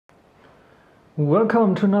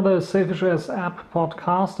Welcome to another SailfishOS App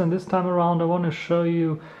Podcast, and this time around I want to show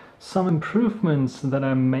you some improvements that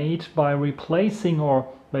I made by replacing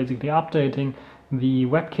or basically updating the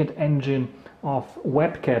WebKit engine of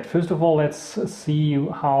Webcat. First of all, let's see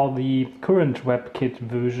how the current WebKit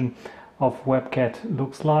version of Webcat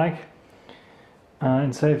looks like. In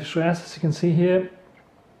SailfishOS, as you can see here,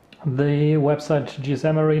 the website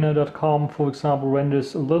gsmarena.com, for example,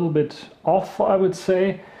 renders a little bit off, I would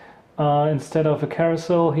say. Instead of a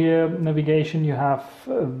carousel here navigation, you have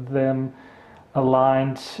them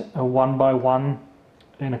aligned one by one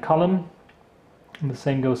in a column, and the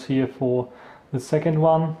same goes here for the second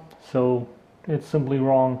one. So it's simply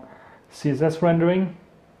wrong CSS rendering,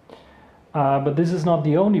 but this is not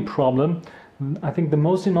the only problem. I think the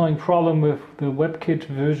most annoying problem with the WebKit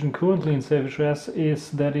version currently in SailfishOS is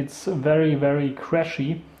that it's very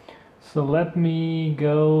crashy. So let me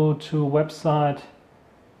go to a website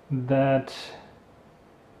that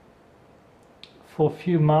for a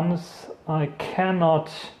few months I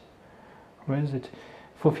cannot, where is it?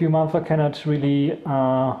 For a few months I cannot really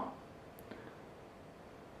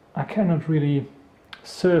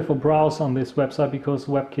surf or browse on this website because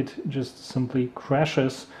WebKit just simply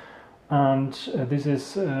crashes. And this is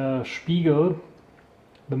Spiegel,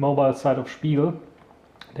 the mobile site of Spiegel,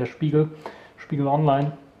 Spiegel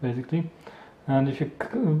Online basically. And if you,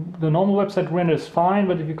 the normal website renders fine,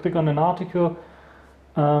 but if you click on an article,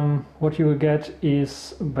 what you will get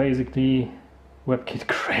is basically WebKit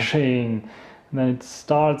crashing. And then it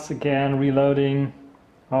starts again reloading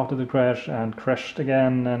after the crash and crashed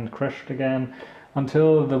again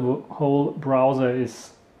until the whole browser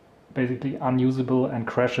is basically unusable and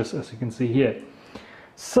crashes, as you can see here.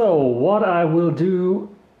 So what I will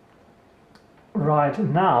do right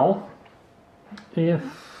now, if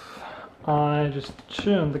I just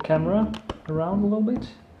turn the camera around a little bit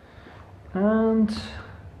and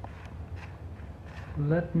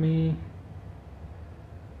let me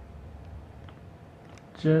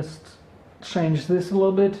just change this a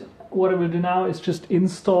little bit. What I will do now is just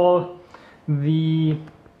install the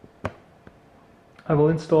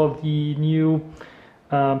new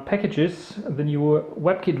packages, the new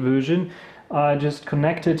WebKit version. I just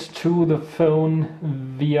connected to the phone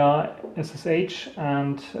via SSH,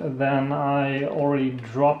 and then I already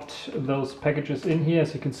dropped those packages in here.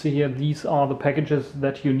 As you can see here, these are the packages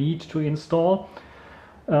that you need to install.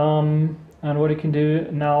 And what you can do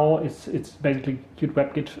now is it's basically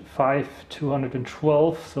qtwebkit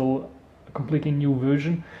 5.212, so a completely new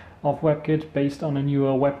version of WebKit based on a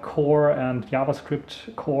newer web core and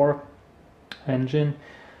JavaScript core engine.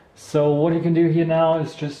 So what you can do here now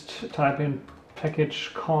is just type in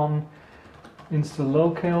package con install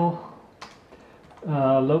local,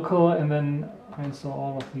 and then I install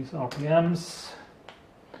all of these RPMs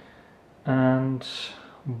and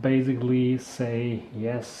basically say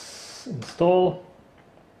yes, install,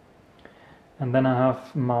 and then I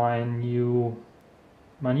have my new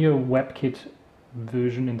WebKit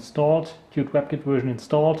version installed, qtwebkit version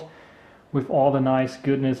installed, with all the nice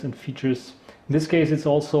goodness and features. In this case, it's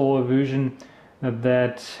also a version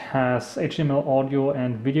that has HTML audio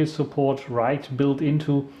and video support built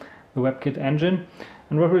into the WebKit engine.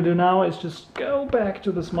 And what we'll do now is just go back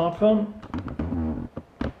to the smartphone.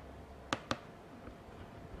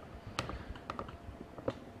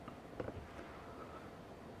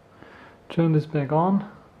 Turn this back on.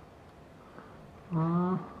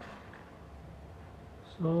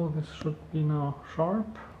 So this should be now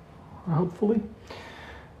sharp, hopefully.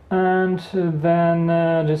 And then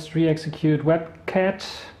just re-execute Webcat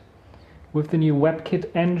with the new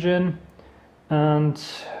WebKit engine, and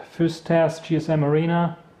first test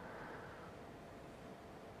gsmarena.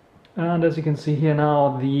 And as you can see here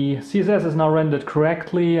now, the CSS is now rendered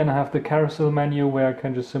correctly, and I have the carousel menu where I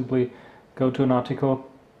can just simply go to an article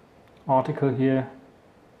here.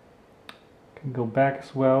 I can go back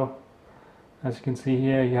as well. As you can see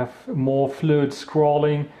here, you have more fluid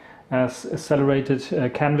scrolling, as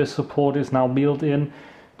accelerated canvas support is now built in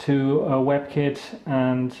to WebKit,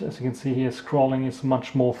 and as you can see here, scrolling is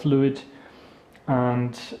much more fluid,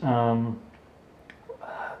 and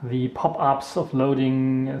the pop-ups of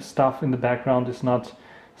loading stuff in the background is not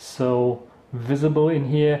so visible in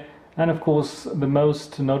here. And of course, the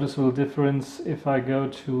most noticeable difference, if I go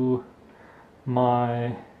to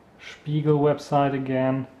my Spiegel website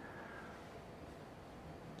again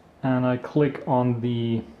and I click on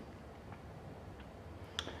the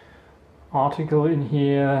article in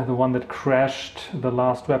here, the one that crashed the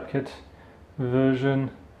last WebKit version,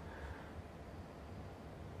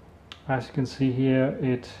 as you can see here,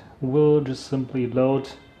 it will just simply load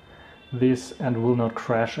this and will not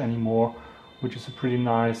crash anymore which is a pretty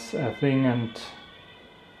nice thing, and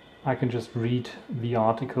I can just read the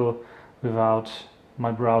article without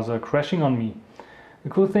my browser crashing on me. The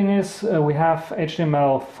cool thing is we have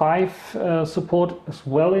HTML5 support as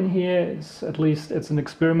well in here. At least it's an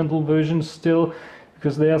experimental version still,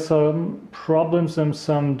 because there are some problems and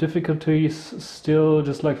some difficulties still,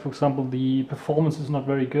 just like, for example, the performance is not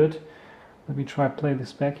very good. Let me try play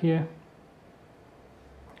this back here.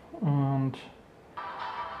 And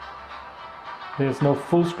there's no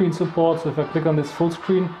full screen support, so if I click on this full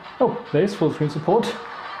screen, oh, there is full screen support,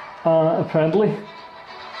 apparently.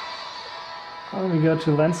 We go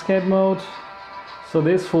to landscape mode, so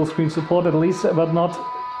there's full screen support at least, but not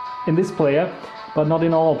in this player, but not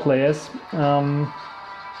in all players.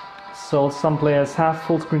 So some players have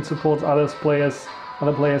full screen support, other players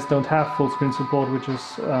don't have full screen support, which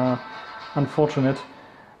is unfortunate.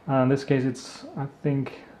 In this case it's, I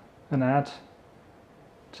think, an ad,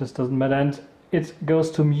 just doesn't matter, and it goes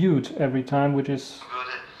to mute every time, which is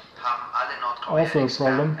also a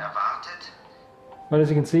problem. But as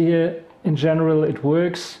you can see here, in general it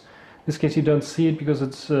works. In this case you don't see it because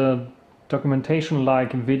it's documentation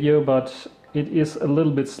like video, but it is a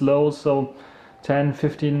little bit slow, so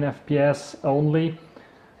 10-15 FPS only,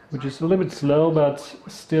 which is a little bit slow, but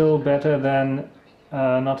still better than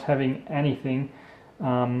not having anything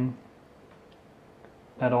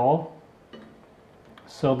at all.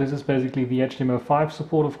 So this is basically the HTML5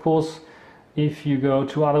 support. Of course, if you go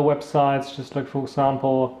to other websites, just like, for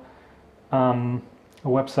example, a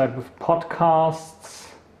website with podcasts,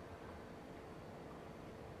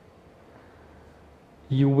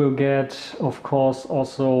 you will get, of course,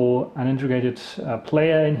 also an integrated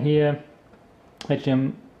player in here,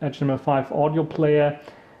 HTML5 audio player.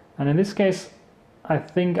 And in this case, I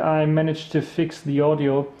think I managed to fix the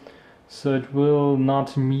audio so it will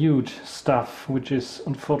not mute stuff, which is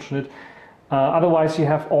unfortunate. Otherwise, you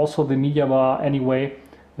have also the media bar anyway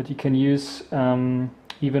that you can use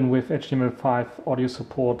even with HTML5 audio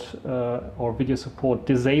support or video support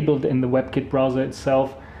disabled in the WebKit browser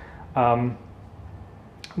itself.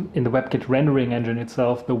 In the WebKit rendering engine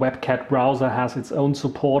itself, the Webcat browser has its own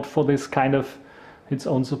support for this kind of, its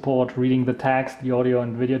own support, reading the tags, the audio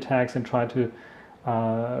and video tags, and try to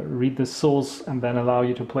read the source and then allow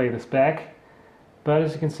you to play this back. But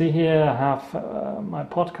as you can see here, I have my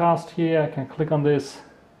podcast here. I can click on this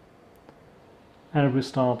and it will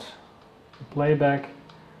start the playback.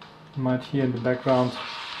 You might hear in the background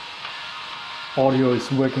audio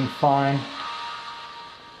is working fine.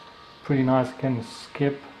 Pretty nice. I can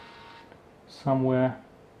skip somewhere.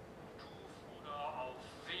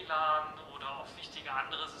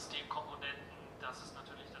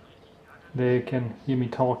 They can hear me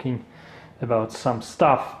talking about some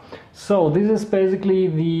stuff. So this is basically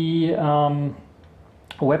the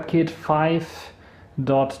WebKit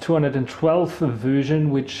 5.212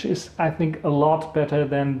 version, which is, I think, a lot better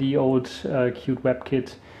than the old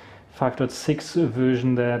qtwebkit 5.6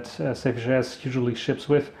 version that SailfishOS usually ships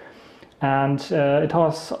with. And it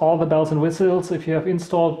has all the bells and whistles. If you have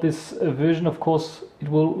installed this version, of course, it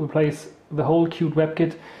will replace the whole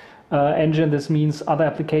qtwebkit engine. This means other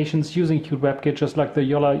applications using qtwebkit, just like the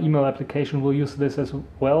Yola email application, will use this as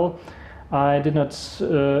well. I did not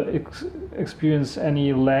experience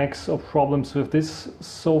any lags or problems with this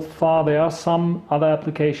so far. There are some other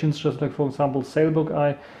applications, just like, for example, Sailbook,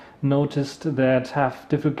 I noticed, that have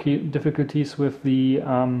difficulties with the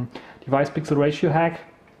device pixel ratio hack.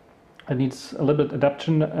 It needs a little bit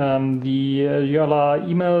adaptation. The Yola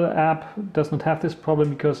email app does not have this problem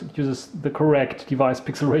because it uses the correct device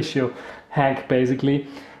pixel ratio hack, basically.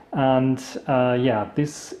 And yeah,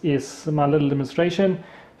 this is my little demonstration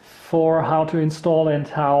for how to install and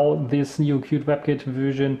how this new qtwebkit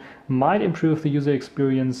version might improve the user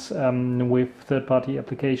experience with third-party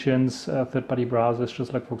applications, third-party browsers,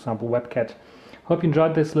 just like, for example, Webcat. Hope you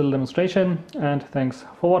enjoyed this little demonstration, and thanks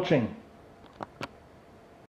for watching.